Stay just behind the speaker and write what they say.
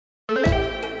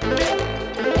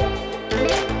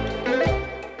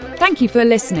Thank you for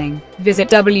listening. Visit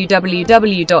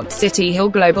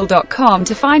www.cityhillglobal.com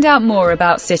to find out more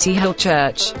about City Hill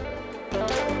Church.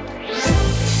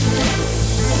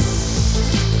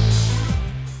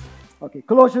 Okay,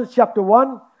 Colossians chapter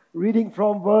 1, reading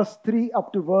from verse 3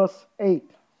 up to verse 8.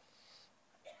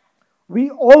 We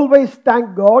always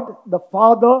thank God, the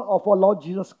Father of our Lord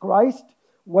Jesus Christ,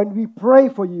 when we pray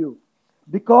for you,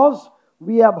 because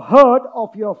we have heard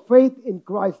of your faith in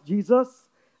Christ Jesus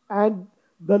and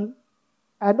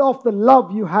of the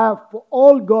love you have for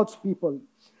all God's people,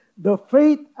 the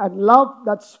faith and love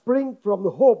that spring from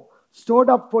the hope stored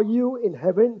up for you in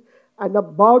heaven, and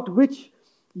about which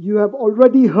you have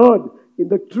already heard in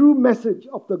the true message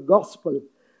of the gospel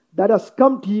that has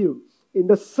come to you. In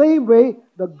the same way,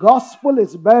 the gospel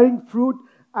is bearing fruit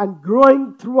and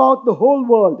growing throughout the whole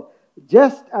world,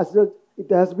 just as it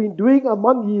has been doing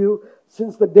among you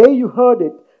since the day you heard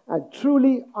it and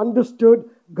truly understood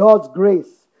God's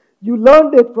grace. You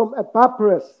learned it from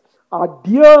Epaphras, our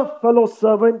dear fellow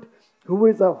servant, who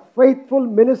is a faithful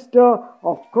minister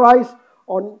of Christ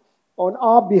on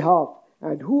our behalf,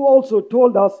 and who also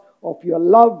told us of your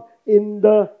love in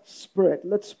the Spirit.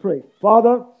 Let's pray.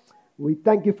 Father, we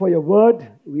thank you for your word.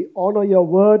 We honor your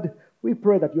word. We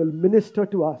pray that you'll minister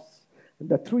to us, and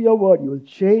that through your word you will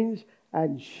change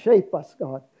and shape us,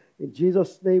 God. In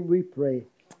Jesus' name we pray.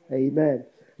 Amen.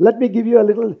 Let me give you a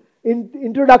little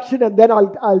introduction, and then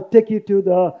I'll take you to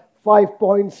the 5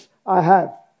 points I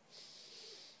have.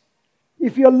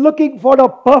 If you're looking for a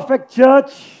perfect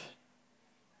church,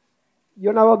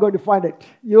 you're never going to find it.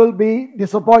 You'll be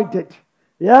disappointed.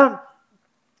 Yeah?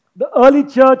 The early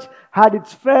church had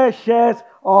its fair shares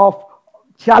of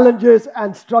challenges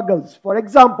and struggles. For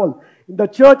example, in the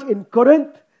church in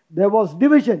Corinth, there was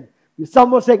division.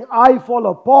 Some were saying, I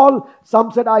follow Paul.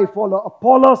 Some said, I follow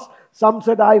Apollos. Some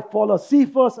said, I follow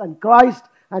Cephas and Christ.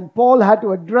 And Paul had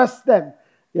to address them.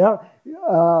 Yeah,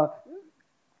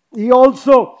 he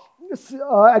also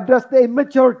addressed the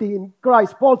immaturity in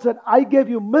Christ. Paul said, I gave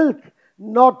you milk,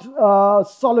 not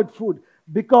solid food,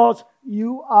 because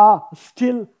you are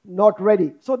still not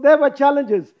ready. So there were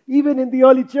challenges, even in the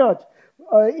early church.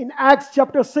 In Acts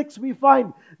chapter 6, we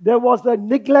find there was the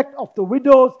neglect of the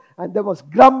widows, and there was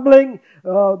grumbling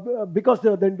because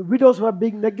the widows were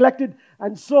being neglected.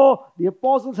 And so the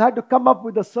apostles had to come up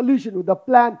with a solution, with a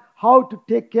plan, how to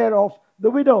take care of the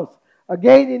widows.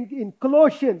 Again, in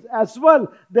Colossians as well,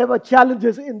 there were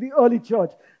challenges in the early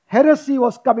church. Heresy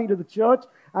was coming to the church,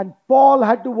 and Paul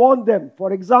had to warn them.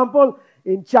 For example,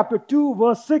 in chapter 2,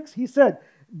 verse 6, he said,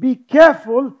 be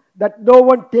careful that no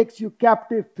one takes you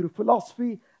captive through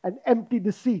philosophy and empty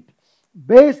deceit,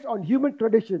 based on human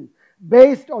tradition,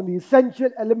 based on the essential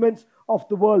elements of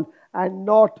the world and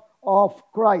not of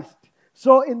Christ.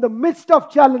 So in the midst of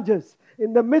challenges,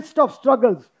 in the midst of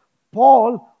struggles,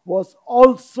 Paul was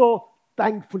also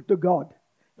thankful to God.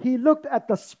 He looked at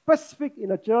the specific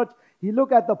in a church, he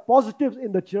looked at the positives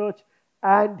in the church,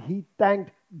 and he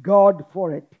thanked God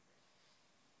for it.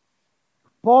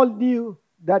 Paul knew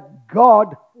that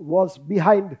God was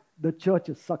behind the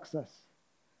church's success.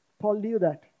 Paul knew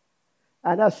that.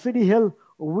 And as City Hill,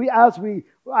 as we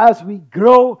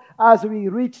grow, as we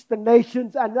reach the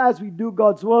nations, and as we do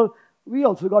God's will, we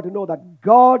also got to know that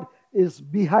God is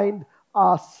behind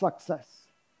our success.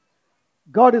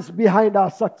 God is behind our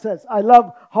success. I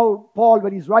love how Paul,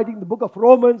 when he's writing the book of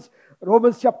Romans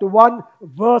chapter 1,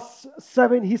 verse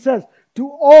 7, he says, to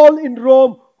all in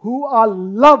Rome who are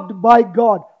loved by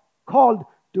God, called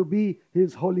to be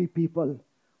his holy people.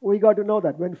 We got to know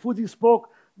that. When Fuzi spoke,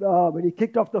 when he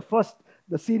kicked off the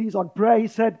series on prayer, he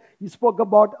spoke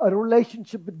about a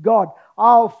relationship with God.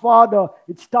 Our Father,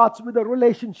 it starts with a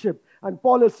relationship. And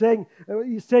Paul is saying,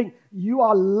 you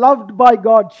are loved by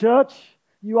God, church.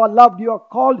 You are loved, you are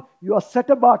called, you are set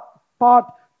apart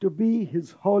to be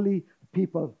his holy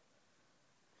people.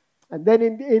 And then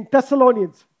in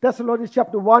Thessalonians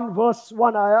chapter 1, verse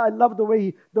 1, I love the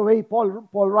way Paul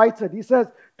writes it. He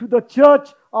says, to the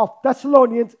church of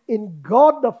Thessalonians in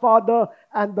God the Father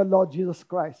and the Lord Jesus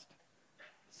Christ.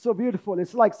 So beautiful.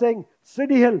 It's like saying,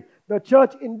 City Hill, the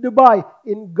church in Dubai,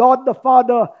 in God the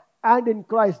Father and in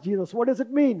Christ Jesus. What does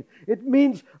it mean? It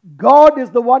means God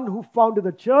is the one who founded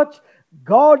the church,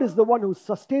 God is the one who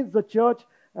sustains the church,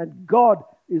 and God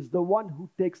is the one who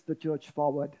takes the church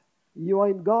forward. You are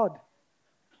in God.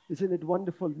 Isn't it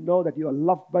wonderful to know that you are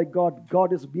loved by God?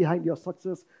 God is behind your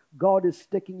success. God is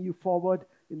taking you forward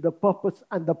in the purpose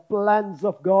and the plans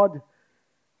of God.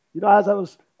 You know, as I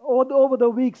was over the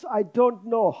weeks, I don't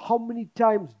know how many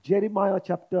times Jeremiah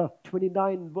chapter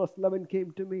 29 verse 11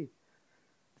 came to me.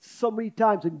 So many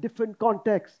times in different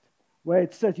contexts where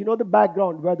it says, you know the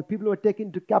background, where the people were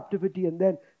taken to captivity and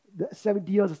then the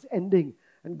 70 years is ending.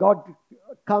 And God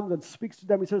comes and speaks to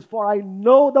them. He says, for I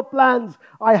know the plans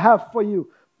I have for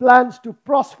you. Plans to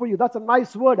prosper you. That's a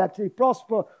nice word, actually.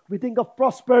 Prosper. We think of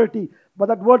prosperity. But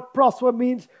that word prosper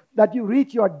means that you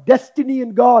reach your destiny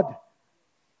in God.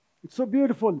 It's so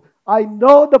beautiful. I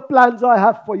know the plans I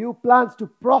have for you. Plans to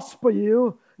prosper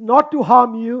you, not to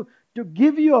harm you, to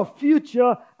give you a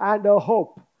future and a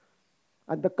hope.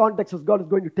 And the context is God is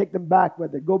going to take them back, where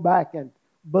they go back and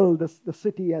build the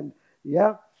city. And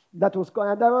yeah, that was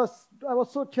going. And I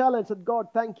was so challenged that God,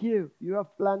 thank you. You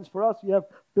have plans for us. You have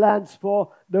plans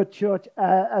for the church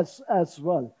as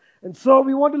well. And so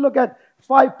we want to look at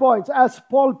 5 points. As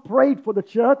Paul prayed for the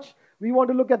church, we want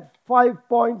to look at 5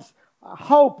 points,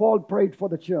 how Paul prayed for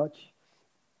the church.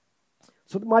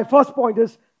 So my first point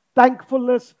is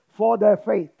thankfulness for their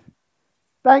faith.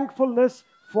 Thankfulness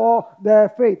for their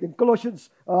faith. In Colossians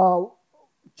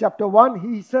chapter 1,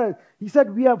 he said,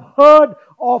 we have heard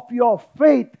of your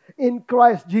faith in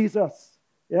Christ Jesus.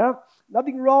 Yeah,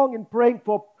 nothing wrong in praying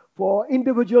for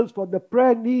individuals, for the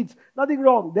prayer needs. Nothing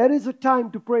wrong. There is a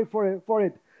time to pray for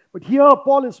it. But here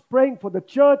Paul is praying for the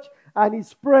church, and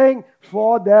he's praying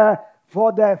for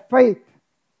their faith.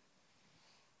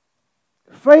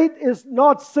 Faith is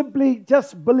not simply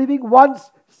just believing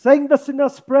once, saying the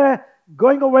sinner's prayer,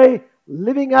 going away,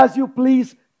 living as you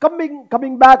please,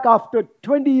 coming back after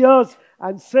 20 years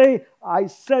and say, I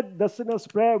said the sinner's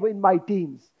prayer in my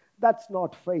teens. That's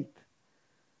not faith.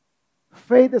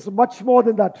 Faith is much more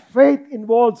than that. Faith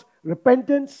involves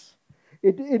repentance.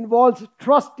 It involves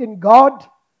trust in God.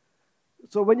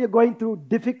 So when you're going through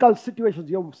difficult situations,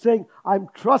 you're saying, I'm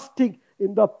trusting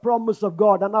in the promise of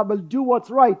God, and I will do what's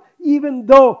right, even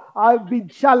though I've been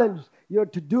challenged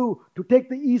to take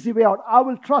the easy way out. I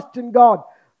will trust in God.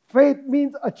 Faith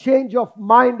means a change of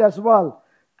mind as well.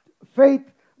 Faith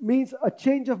means a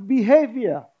change of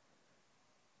behavior.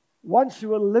 Once you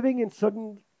were living in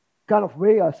certain kind of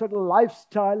way, a certain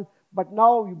lifestyle, but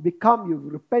now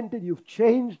you've repented, you've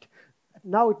changed.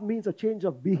 Now it means a change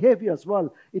of behavior as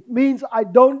well. It means I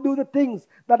don't do the things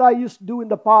that I used to do in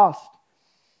the past.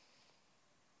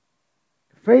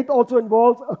 Faith also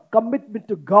involves a commitment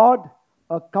to God,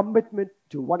 a commitment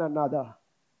to one another.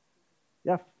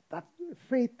 Yeah,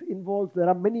 faith involves, there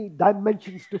are many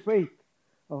dimensions to faith.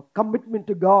 A commitment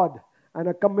to God and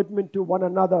a commitment to one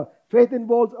another. Faith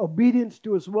involves obedience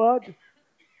to His word.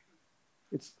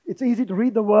 It's easy to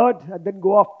read the word and then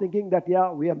go off thinking that,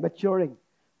 yeah, we are maturing.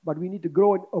 But we need to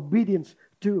grow in obedience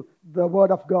to the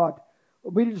word of God.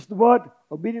 Obedience to the word,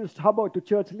 obedience how about to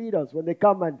church leaders when they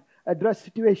come and address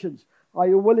situations. Are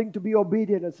you willing to be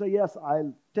obedient and say, yes,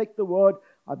 I'll take the word.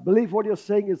 I believe what you're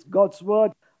saying is God's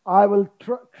word. I will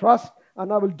trust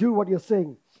and I will do what you're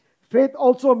saying. Faith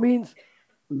also means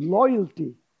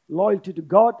loyalty. Loyalty to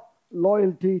God,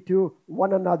 loyalty to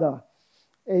one another.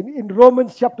 In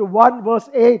Romans chapter 1 verse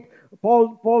 8,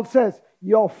 Paul says,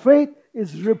 your faith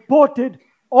is reported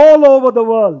all over the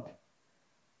world.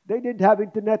 They didn't have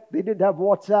internet. They didn't have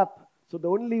WhatsApp. So the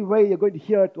only way you're going to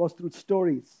hear it was through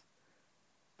stories.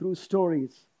 Through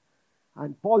stories.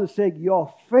 And Paul is saying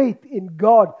your faith in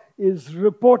God is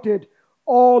reported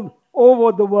all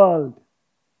over the world.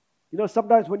 You know,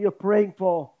 sometimes when you're praying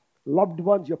for loved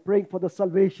ones, you're praying for the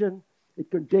salvation.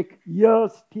 It can take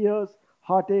years, tears,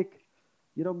 heartache.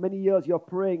 You know, many years you're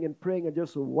praying and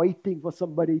just waiting for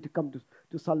somebody to come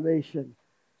to salvation.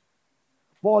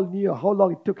 Paul knew how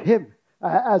long it took him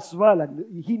as well.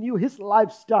 And he knew his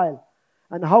lifestyle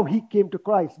and how he came to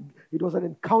Christ. It was an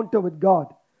encounter with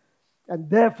God. And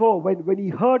therefore, when he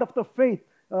heard of the faith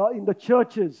in the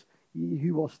churches,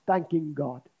 he was thanking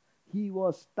God. He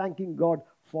was thanking God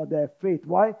for their faith.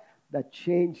 Why? That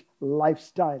changed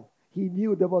lifestyle. He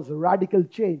knew there was a radical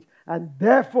change. And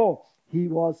therefore, he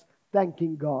was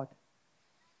thanking God.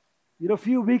 You know, a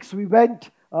few weeks we went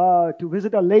to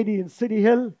visit a lady in City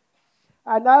Hill.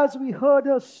 And as we heard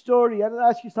her story, and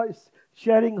as she started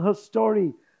sharing her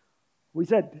story, we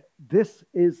said, this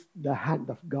is the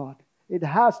hand of God. It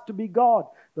has to be God.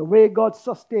 The way God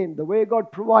sustained, the way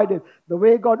God provided, the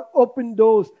way God opened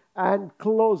doors and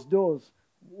closed doors.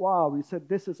 Wow, we said,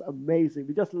 this is amazing.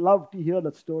 We just love to hear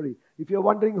that story. If you're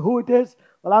wondering who it is,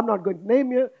 well, I'm not going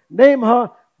to name her,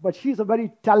 but she's a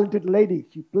very talented lady.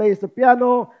 She plays the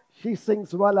piano. She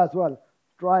sings well as well.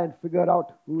 Try and figure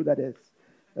out who that is.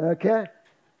 Okay?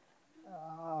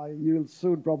 You'll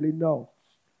soon probably know.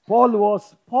 Paul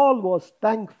was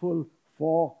thankful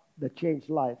for the changed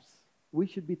lives. We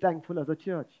should be thankful as a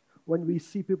church when we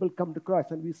see people come to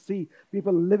Christ and we see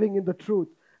people living in the truth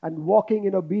and walking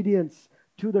in obedience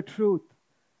to the truth.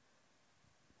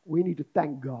 We need to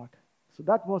thank God. So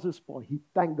that was his point. He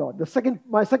thanked God.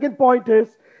 My second point is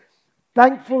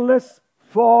Thankfulness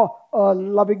for a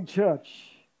loving church.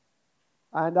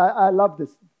 And I love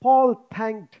this. Paul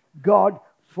thanked God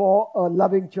for a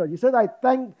loving church. He said, I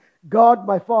thank God,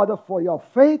 my Father, for your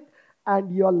faith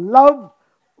and your love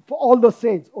for all the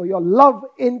saints, or your love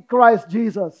in Christ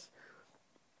Jesus.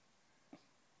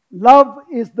 Love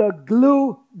is the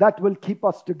glue that will keep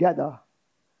us together.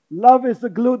 Love is the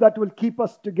glue that will keep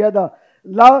us together.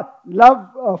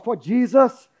 Love for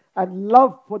Jesus and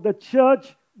love for the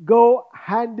church go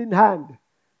hand in hand.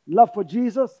 Love for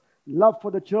Jesus, love for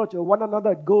the church or one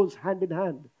another goes hand in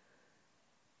hand.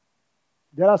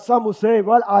 There are some who say,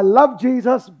 well, I love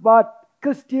Jesus, but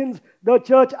Christians, the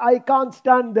church, I can't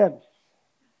stand them.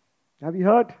 Have you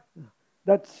heard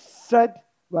that said?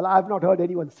 Well, I've not heard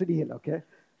anyone City Hill, okay?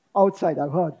 Outside,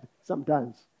 I've heard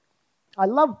sometimes. I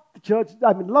love the church,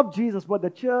 love Jesus, but the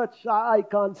church, I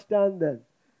can't stand them.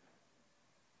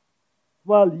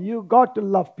 Well, you got to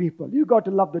love people. You got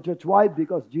to love the church. Why?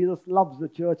 Because Jesus loves the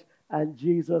church and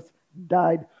Jesus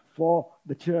died for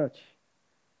the church.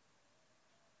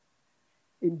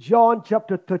 In John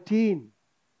chapter 13,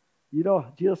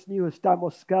 Jesus knew his time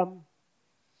was come.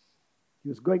 He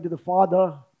was going to the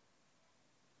Father,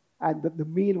 and the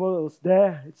meal was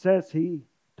there. It says he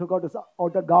took out his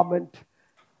outer garment,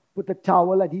 put the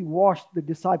towel, and he washed the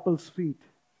disciples' feet.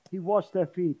 He washed their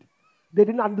feet. They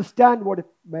didn't understand what it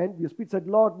meant. Peter said,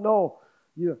 Lord, no.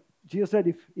 Jesus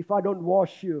said, if I don't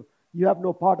wash you, you have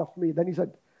no part of me. Then he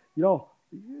said, he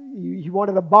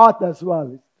wanted a bath as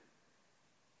well.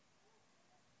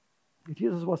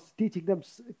 Jesus was teaching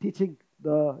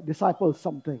the disciples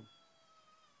something.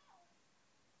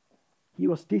 He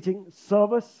was teaching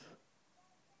service.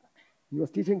 He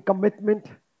was teaching commitment,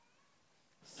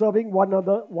 serving one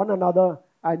another,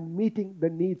 and meeting the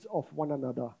needs of one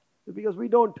another. Because we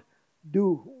don't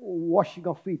do washing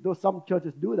of feet, though some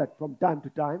churches do that from time to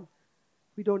time.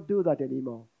 We don't do that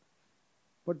anymore.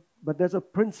 But there's a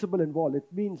principle involved. It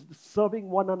means serving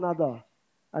one another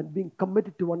and being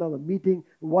committed to one another, meeting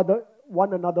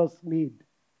one another's need.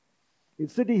 In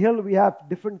City Hill, we have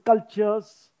different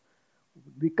cultures.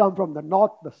 We come from the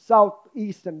north, the south,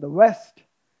 east, and the west.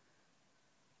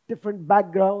 Different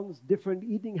backgrounds, different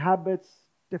eating habits,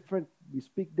 we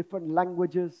speak different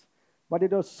languages. But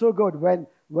it was so good when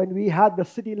we had the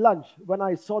city lunch, when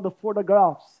I saw the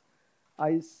photographs,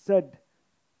 I said,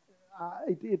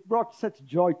 it brought such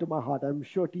joy to my heart. I'm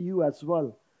sure to you as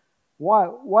well.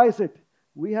 Why is it?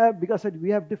 Because we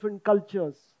have different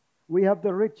cultures. We have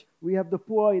the rich, we have the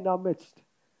poor in our midst.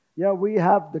 Yeah, we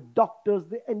have the doctors,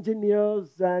 the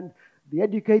engineers, and the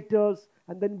educators,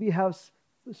 and then we have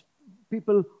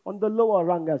people on the lower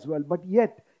rung as well. But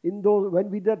yet,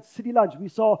 when we did city lunch, we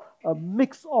saw a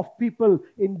mix of people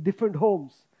in different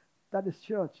homes. That is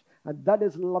church, and that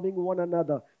is loving one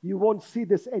another. You won't see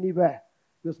this anywhere.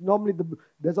 Because normally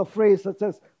there's a phrase that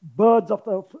says, birds of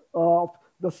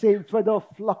the same feather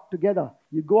flock together.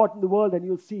 You go out in the world and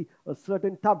you'll see a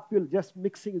certain type of people just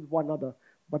mixing with one another.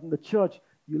 But in the church,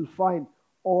 you'll find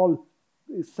all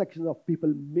sections of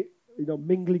people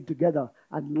mingling together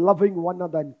and loving one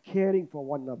another and caring for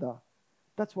one another.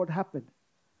 That's what happened.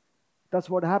 That's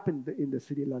what happened in the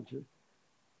city luncheon.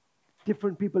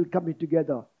 Different people coming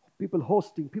together, people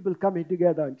hosting, people coming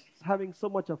together and just having so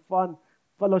much of fun,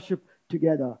 fellowship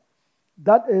together.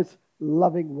 That is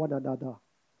loving one another.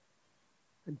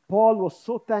 And Paul was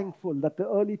so thankful that the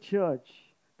early church,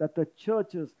 that the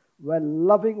churches were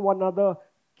loving one another,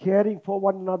 caring for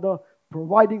one another,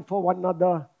 providing for one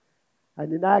another.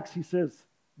 And in Acts, he says,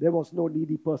 there was no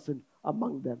needy person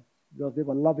among them because they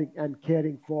were loving and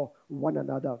caring for one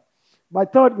another.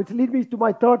 Which leads me to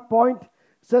my third point,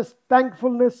 says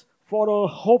thankfulness for a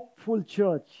hopeful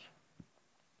church.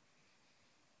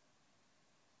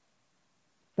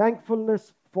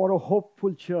 Thankfulness for a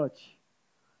hopeful church.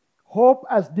 Hope,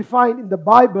 as defined in the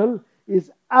Bible,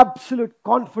 is absolute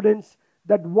confidence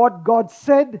that what God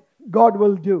said, God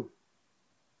will do.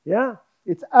 Yeah?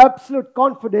 It's absolute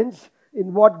confidence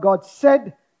in what God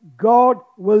said, God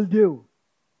will do.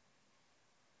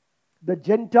 The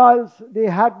Gentiles, they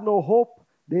had no hope.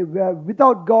 They were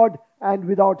without God and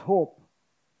without hope.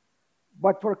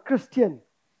 But for a Christian,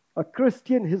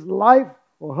 his life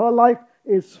or her life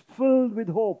is filled with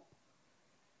hope.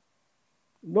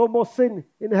 No more sin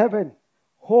in heaven.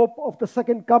 Hope of the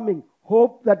second coming.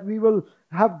 Hope that we will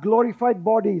have glorified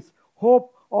bodies.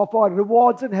 Hope of our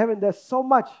rewards in heaven. There's so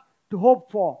much to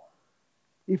hope for.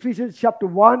 Ephesians chapter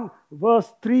 1,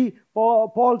 verse 3,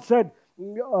 Paul said,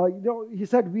 he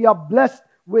said, we are blessed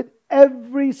with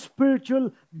every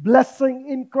spiritual blessing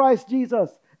in Christ Jesus.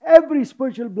 Every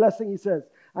spiritual blessing, he says.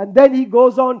 And then he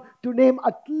goes on to name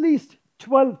at least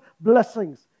 12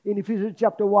 blessings in Ephesians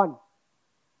chapter 1.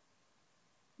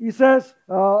 He says,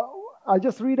 I'll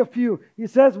just read a few. He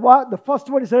says, the first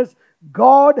one, he says,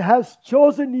 God has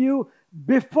chosen you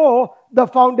before the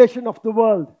foundation of the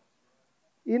world.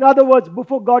 In other words,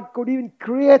 before God could even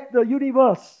create the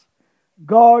universe,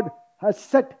 God has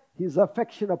set his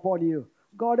affection upon you.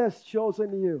 God has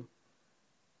chosen you.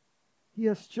 He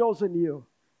has chosen you.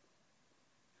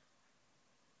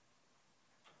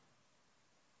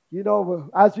 You know,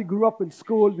 as we grew up in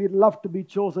school, we loved to be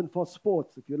chosen for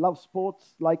sports. If you love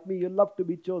sports like me, you love to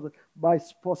be chosen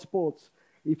for sports.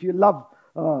 If you love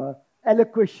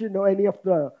elocution or any of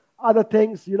the other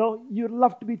things, you know, you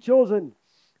love to be chosen.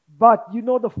 But you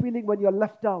know the feeling when you're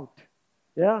left out.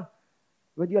 Yeah?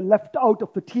 When you're left out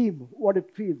of the team, what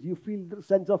it feels. You feel the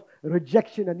sense of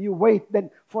rejection and you wait then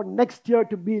for next year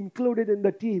to be included in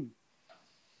the team.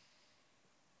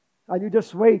 And you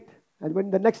just wait. And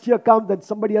when the next year comes, then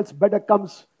somebody else better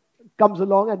comes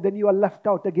along, and then you are left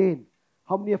out again.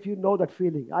 How many of you know that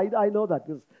feeling? I know that.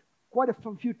 Because quite a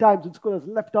few times in school I was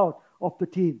left out of the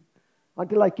team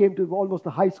until I came to almost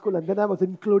the high school, and then I was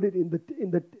included in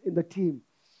the team.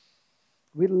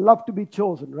 We love to be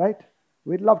chosen, right?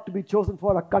 We'd love to be chosen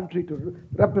for a country, to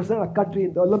represent our country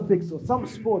in the Olympics or some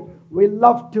sport. We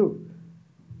love to.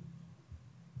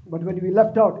 But when we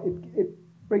left out,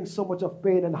 it brings so much of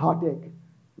pain and heartache.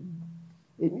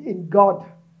 In God,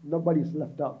 nobody's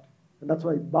left out. And that's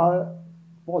why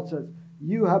Paul says,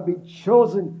 you have been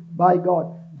chosen by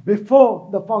God before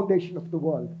the foundation of the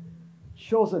world.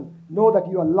 Chosen. Know that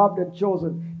you are loved and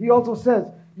chosen. He also says,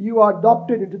 you are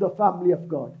adopted into the family of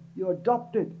God. You are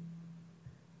adopted.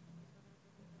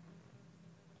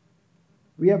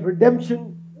 We have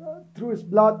redemption through his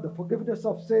blood, the forgiveness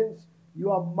of sins.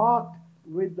 You are marked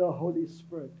with the Holy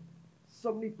Spirit.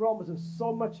 So many promises,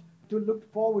 so much to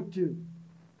look forward to.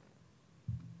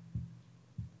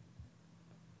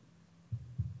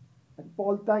 And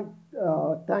Paul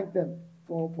thanked them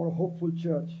for a hopeful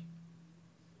church.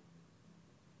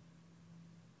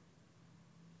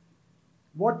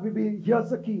 Here's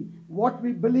the key. What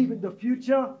we believe in the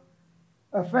future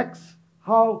affects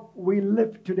how we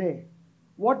live today.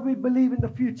 What we believe in the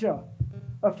future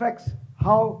affects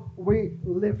how we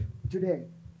live today.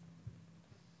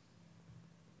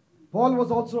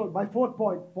 My fourth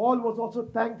point, Paul was also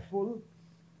thankful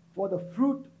for the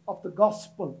fruit of the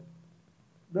gospel.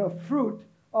 The fruit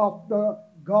of the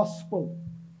gospel.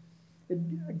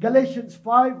 In Galatians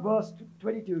 5 verse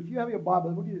 22. If you have your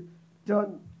Bible, would you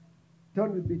turn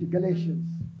with me to Galatians.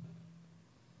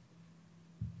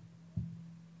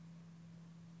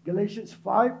 Galatians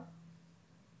 5,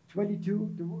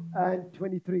 22 and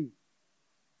 23.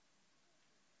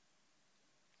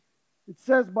 It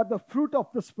says, but the fruit of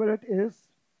the Spirit is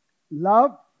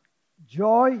love,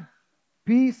 joy,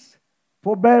 peace,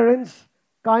 forbearance,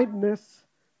 kindness,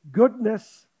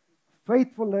 goodness,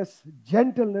 faithfulness,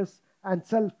 gentleness, and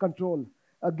self-control.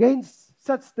 Against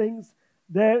such things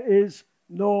there is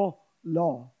no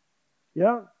law.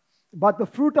 Yeah? But the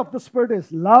fruit of the Spirit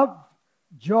is love,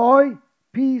 joy,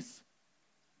 peace,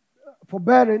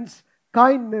 forbearance,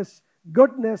 kindness,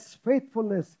 goodness,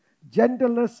 faithfulness,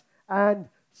 gentleness, and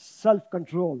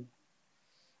self-control.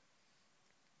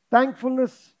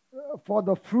 Thankfulness for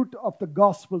the fruit of the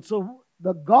gospel. So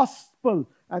the gospel,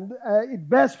 and it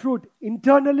bears fruit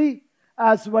internally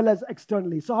as well as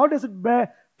externally. So how does it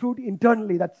bear fruit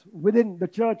internally? That's within the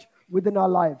church, within our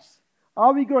lives.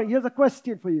 Are we growing? Here's a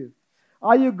question for you.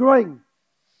 Are you growing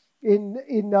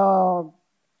in love?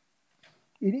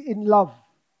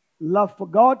 Love for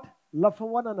God, love for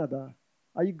one another.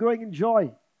 Are you growing in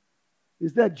joy?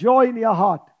 Is there joy in your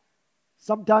heart?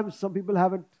 Sometimes some people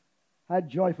haven't had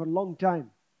joy for a long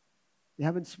time. They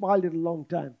haven't smiled in a long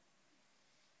time.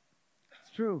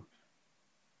 It's true.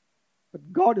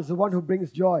 But God is the one who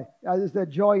brings joy. Is there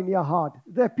joy in your heart?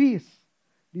 Is there peace?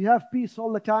 Do you have peace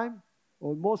all the time?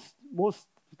 Or most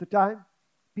of the time?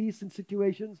 Peace in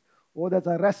situations? Or there's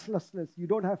a restlessness. You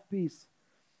don't have peace.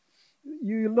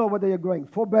 You'll know whether you're growing.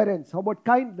 Forbearance. How about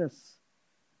kindness?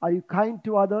 Are you kind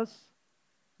to others?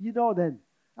 You know then,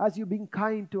 as you're being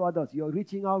kind to others, you're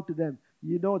reaching out to them,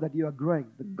 you know that you are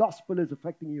growing. The gospel is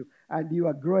affecting you and you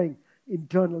are growing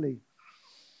internally.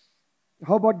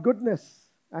 How about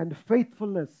goodness and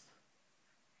faithfulness?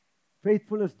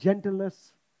 Faithfulness,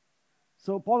 gentleness.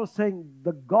 So Paul is saying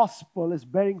the gospel is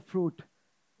bearing fruit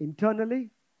internally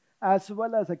as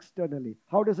well as externally.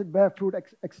 How does it bear fruit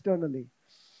externally?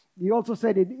 He also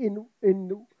said in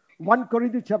 1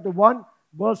 Corinthians chapter 1,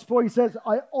 verse 4, he says,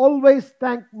 I always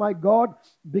thank my God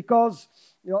because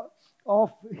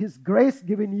of his grace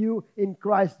given you in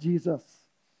Christ Jesus.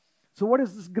 So what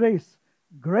is this grace?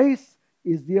 Grace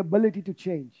is the ability to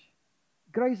change.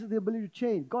 Grace is the ability to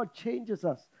change. God changes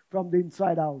us from the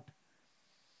inside out.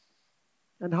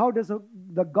 And how does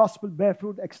the gospel bear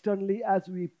fruit externally? As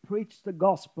we preach the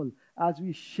gospel, as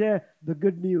we share the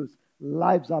good news,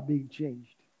 lives are being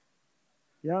changed.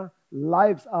 Yeah,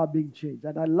 lives are being changed.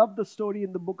 And I love the story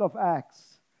in the book of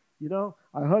Acts. You know,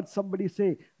 I heard somebody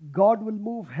say, God will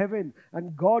move heaven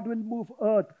and God will move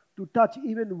earth to touch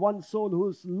even one soul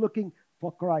who's looking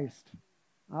for Christ.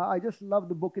 I just love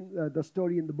the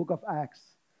story in the book of Acts.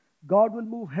 God will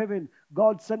move heaven.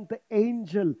 God sent the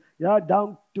angel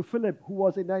down to Philip, who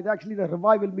was in actually the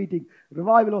revival meeting.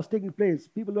 Revival was taking place.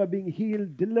 People were being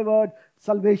healed, delivered,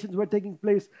 salvations were taking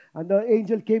place. And the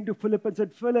angel came to Philip and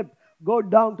said, Philip, go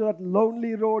down to that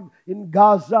lonely road in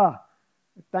Gaza.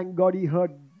 Thank God he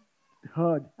heard,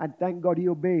 and thank God he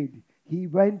obeyed. He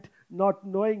went not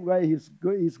knowing where he's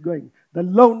going. The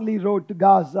lonely road to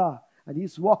Gaza. And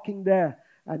he's walking there.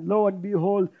 And lo and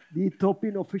behold, the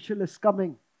Ethiopian official is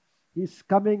coming. He's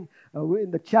coming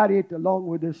in the chariot along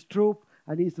with his troop,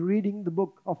 and he's reading the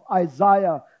book of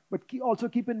Isaiah. But also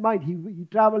keep in mind, he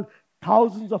traveled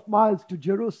thousands of miles to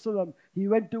Jerusalem. He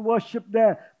went to worship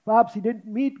there. Perhaps he didn't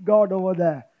meet God over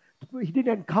there. He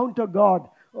didn't encounter God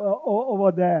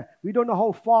over there. We don't know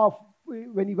how far,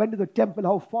 when he went to the temple,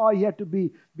 how far he had to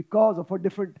be because of a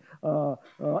different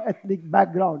ethnic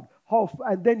background.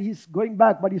 And then he's going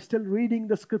back, but he's still reading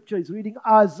the scripture. He's reading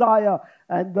Isaiah,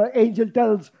 and the angel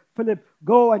tells Philip,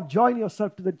 go and join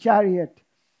yourself to the chariot.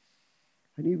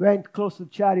 And he went close to the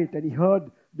chariot, and he heard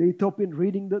the Ethiopian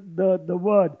reading the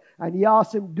word. And he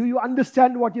asked him, do you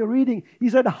understand what you're reading? He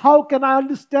said, how can I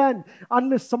understand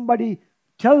unless somebody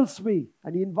tells me?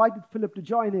 And he invited Philip to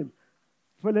join him.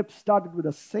 Philip started with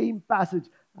the same passage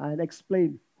and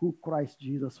explained who Christ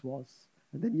Jesus was.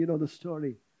 And then you know the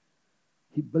story.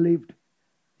 He believed.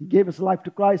 He gave his life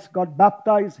to Christ, got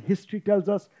baptized. History tells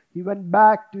us he went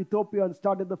back to Ethiopia and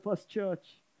started the first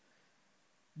church.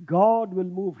 God will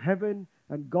move heaven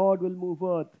and God will move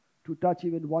earth to touch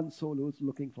even one soul who's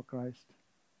looking for Christ.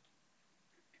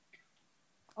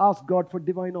 Ask God for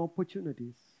divine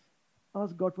opportunities.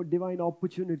 Ask God for divine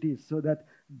opportunities so that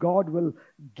God will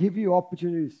give you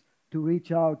opportunities to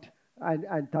reach out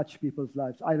and touch people's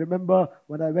lives. I remember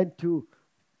when I went to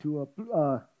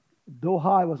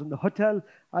Doha, I was in the hotel.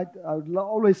 I would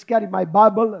always carry my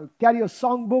Bible, carry a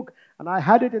songbook, and I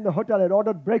had it in the hotel. I'd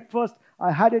ordered breakfast.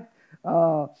 I had it,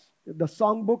 the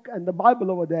songbook and the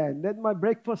Bible over there. And then my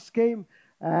breakfast came,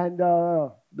 and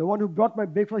the one who brought my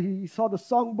breakfast, he saw the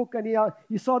songbook and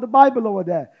he saw the Bible over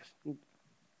there.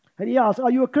 And he asked, are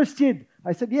you a Christian?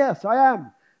 I said, yes, I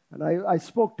am. And I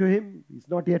spoke to him.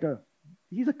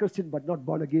 He's a Christian, but not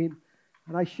born again.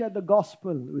 And I shared the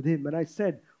gospel with him. And I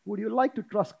said, would you like to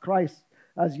trust Christ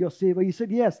as your Savior? He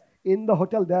said, yes. In the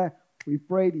hotel there, we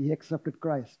prayed. He accepted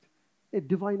Christ. A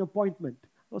divine appointment. I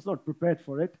was not prepared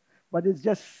for it. But it's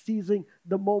just seizing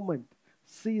the moment.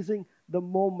 Seizing the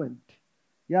moment.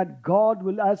 Yeah, God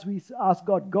will, as we ask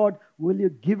God, God, will you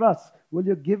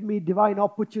give me divine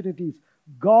opportunities?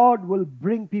 God will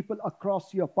bring people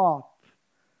across your path.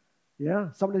 Yeah,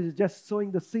 sometimes it's just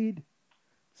sowing the seed.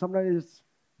 Sometimes it's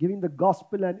giving the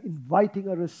gospel and inviting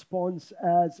a response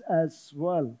as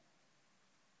well.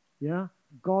 Yeah,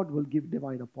 God will give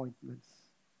divine appointments.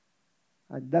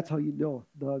 And that's how you know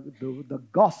the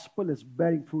gospel is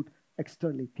bearing fruit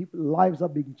externally. People's lives are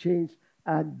being changed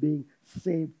and being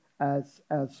saved as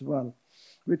well.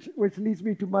 Which leads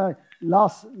me to my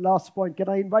last point. Can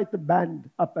I invite the band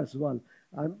up as well?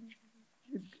 I'm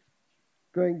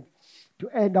going to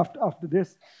end after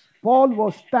this. Paul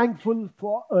was thankful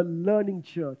for a learning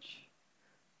church.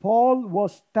 Paul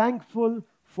was thankful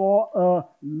for a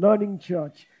learning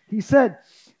church. He said,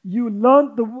 you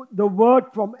learned the word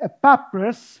from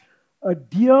Epaphras, a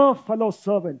dear fellow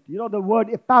servant. You know the word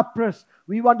Epaphras.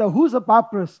 We wonder, who's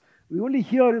Epaphras? We only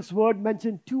hear his word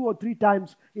mentioned 2 or 3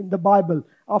 times in the Bible.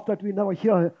 After that, we never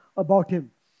hear about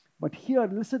him. But here,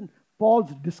 listen,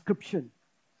 Paul's description.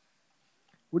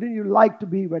 Wouldn't you like to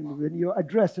be, when you're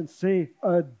addressed and say,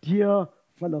 a dear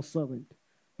fellow servant?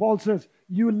 Paul says,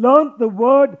 you learned the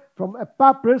word from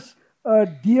Epaphras, a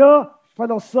dear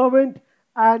fellow servant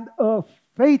and a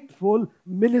faithful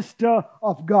minister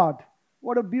of God.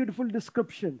 What a beautiful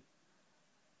description.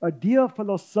 A dear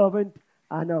fellow servant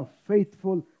and a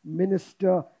faithful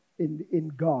minister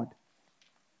in God.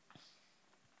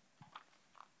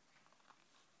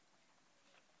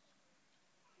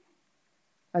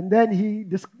 And then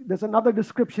there's another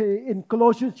description in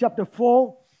Colossians chapter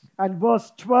 4 and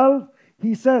verse 12.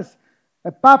 He says,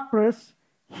 Epaphras,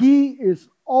 he is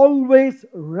always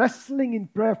wrestling in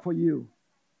prayer for you.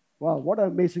 Wow, what an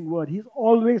amazing word. He's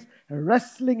always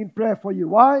wrestling in prayer for you.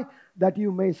 Why? That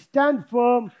you may stand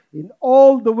firm in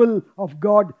all the will of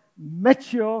God,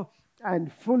 mature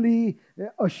and fully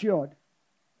assured.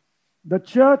 The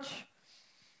church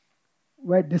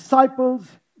were disciples,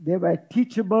 they were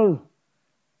teachable,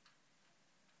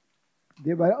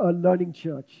 they were a learning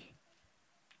church.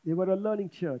 They were a learning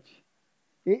church.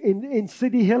 In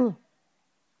City Hill,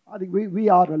 I think we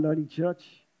are a learning church.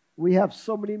 We have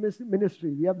so many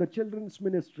ministries. We have the children's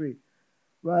ministry,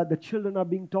 where the children are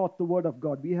being taught the Word of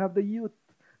God. We have the youth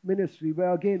ministry,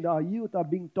 where again our youth are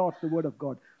being taught the Word of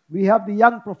God. We have the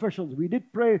young professionals. We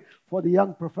did pray for the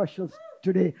young professionals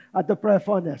today at the prayer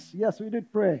furnace. Yes, we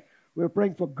did pray. We're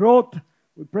praying for growth.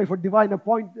 We pray for divine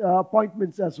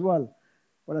appointments as well.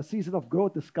 But a season of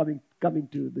growth is coming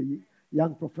to the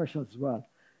young professionals as well.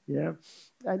 Yeah,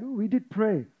 and we did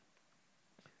pray.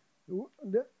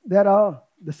 There are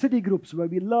the city groups where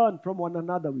we learn from one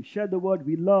another. We share the word,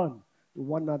 we learn from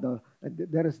one another. And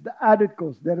there is the added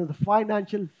course. There is the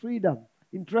financial freedom.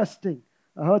 Interesting.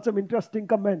 I heard some interesting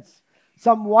comments.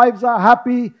 Some wives are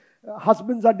happy,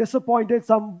 husbands are disappointed.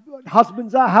 Some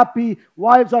husbands are happy,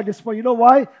 wives are disappointed. You know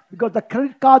why? Because the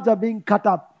credit cards are being cut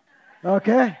up.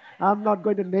 Okay? I'm not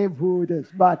going to name who it is,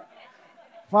 but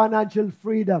financial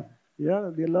freedom. Yeah,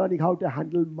 they're learning how to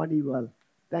handle money well.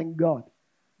 Thank God.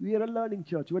 We are a learning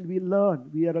church. When we learn,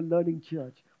 we are a learning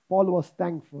church. Paul was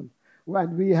thankful.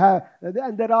 When we have,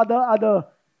 and there are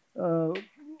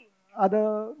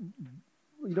other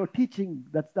teaching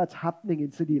that's happening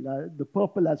in City. The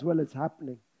purple as well is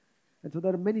happening. And so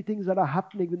there are many things that are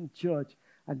happening in church.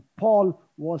 And Paul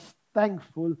was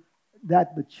thankful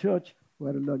that the church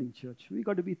were a learning church. We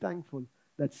got to be thankful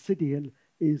that City Hill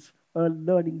is a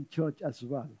learning church as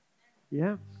well.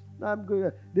 Yeah,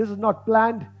 this is not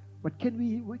planned, but can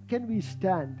we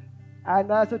stand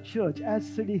and as a church, as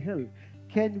City Hill,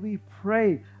 can we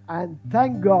pray and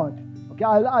thank God? Okay,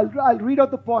 I'll read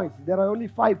out the points. There are only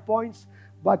 5 points,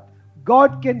 but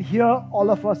God can hear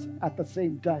all of us at the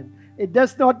same time. It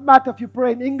does not matter if you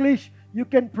pray in English. You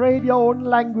can pray in your own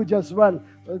language as well.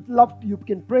 You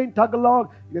can pray in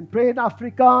Tagalog, you can pray in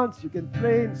Afrikaans, you can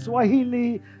pray in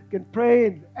Swahili, you can pray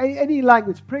in any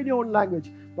language. Pray in your own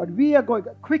language. But we are going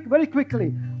very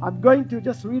quickly. I'm going to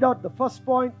just read out the first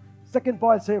point, second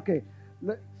point, say, okay.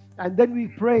 And then we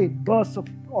pray bursts of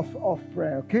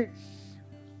prayer, okay?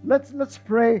 Let's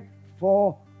pray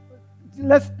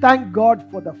let's thank God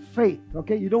for the faith,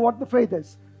 okay? You know what the faith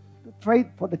is? The faith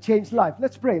for the changed life.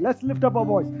 Let's pray. Let's lift up our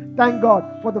voice. Thank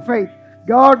God for the faith.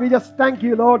 God, we just thank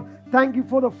you, Lord. Thank you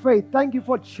for the faith. Thank you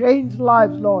for changed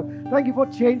lives, Lord. Thank you for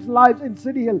changed lives in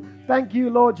City Hill. Thank you,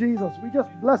 Lord Jesus. We just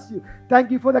bless you.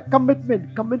 Thank you for the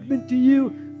commitment to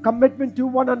you, commitment to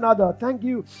one another. Thank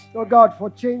you, Lord God, for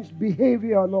changed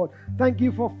behavior, Lord. Thank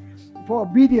you for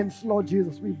obedience, Lord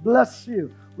Jesus. We bless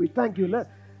you. We thank you.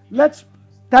 Let's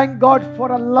thank God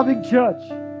for a loving church.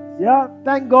 Yeah,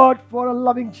 thank God for a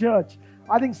loving church.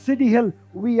 I think City Hill,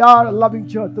 we are a loving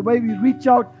church. The way we reach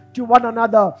out to one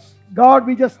another. God,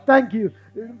 we just thank you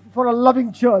for a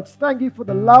loving church. Thank you for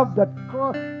the love that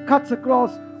cuts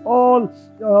across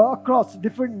across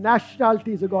different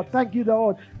nationalities, oh God. Thank you,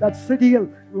 Lord, that City Hill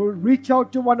will reach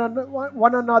out to one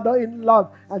another in love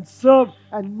and serve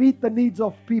and meet the needs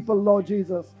of people, Lord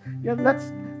Jesus. Yeah,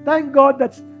 let's thank God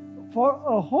that's for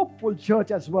a hopeful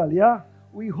church as well, yeah?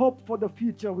 We hope for the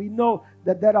future. We know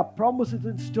that there are promises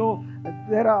in store, and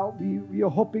we are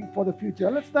hoping for the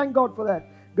future. Let's thank God for that.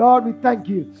 God, we thank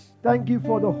you. Thank you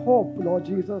for the hope, Lord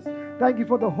Jesus. Thank you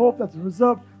for the hope that's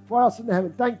reserved for us in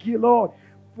heaven. Thank you, Lord.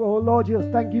 For Lord Jesus,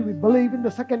 thank you. We believe in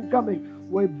the second coming.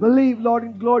 We believe, Lord,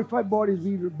 in glorified bodies.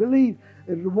 We believe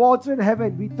in rewards in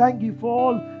heaven. We thank you for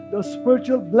all the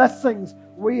spiritual blessings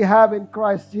we have in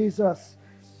Christ Jesus.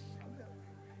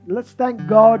 Let's thank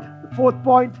God. The fourth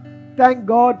point, thank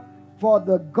God for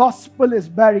the gospel is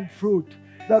bearing fruit.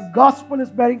 The gospel is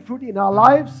bearing fruit in our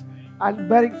lives and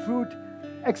bearing fruit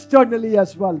externally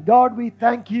as well. God, we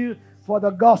thank you for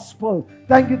the gospel.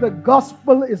 Thank you. The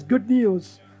gospel is good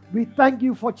news. We thank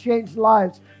you for changed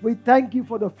lives. We thank you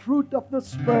for the fruit of the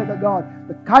Spirit of God,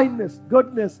 the kindness,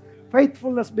 goodness,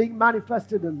 faithfulness being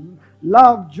manifested in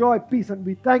love, joy, peace. And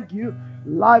we thank you.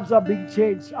 Lives are being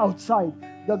changed outside.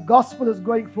 The gospel is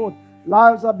going forth.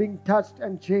 Lives are being touched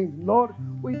and changed. Lord,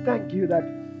 we thank you that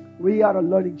we are a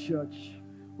learning church.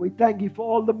 We thank you for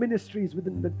all the ministries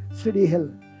within the City Hill.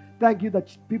 Thank you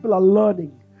that people are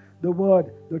learning the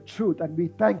word, the truth, and we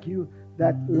thank you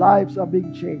that lives are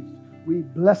being changed. We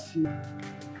bless you.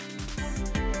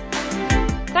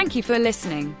 Thank you for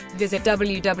listening. Visit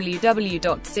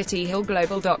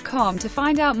www.cityhillglobal.com to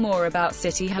find out more about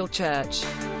City Hill Church.